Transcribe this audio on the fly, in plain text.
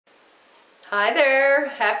Hi there,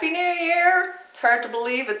 Happy New Year. It's hard to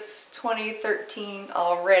believe it's 2013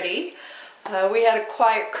 already. We had a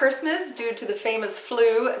quiet Christmas due to the famous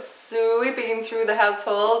flu sweeping through the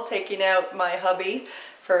household, taking out my hubby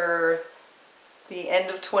for the end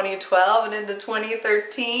of 2012 and into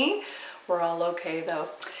 2013. We're all okay though.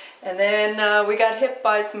 And then we got hit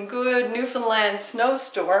by some good Newfoundland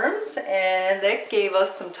snowstorms, and that gave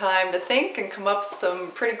us some time to think and come up with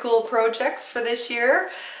some pretty cool projects for this year.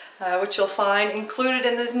 Which you'll find included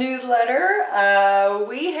in this newsletter.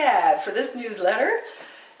 We have, for this newsletter,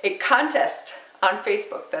 a contest on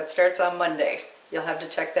Facebook that starts on Monday. You'll have to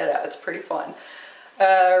check that out, it's pretty fun.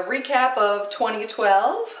 Recap of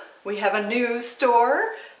 2012. We have a new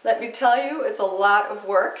store. Let me tell you, it's a lot of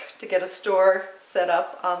work to get a store set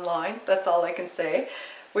up online. That's all I can say.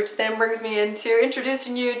 Which then brings me into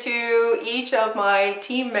introducing you to each of my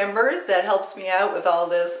team members that helps me out with all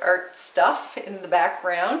this art stuff in the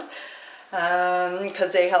background,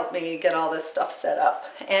 because they help me get all this stuff set up.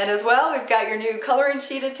 And as well, we've got your new coloring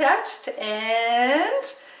sheet attached,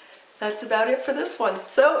 and that's about it for this one.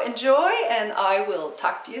 So enjoy, and I will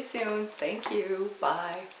talk to you soon. Thank you.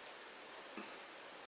 Bye.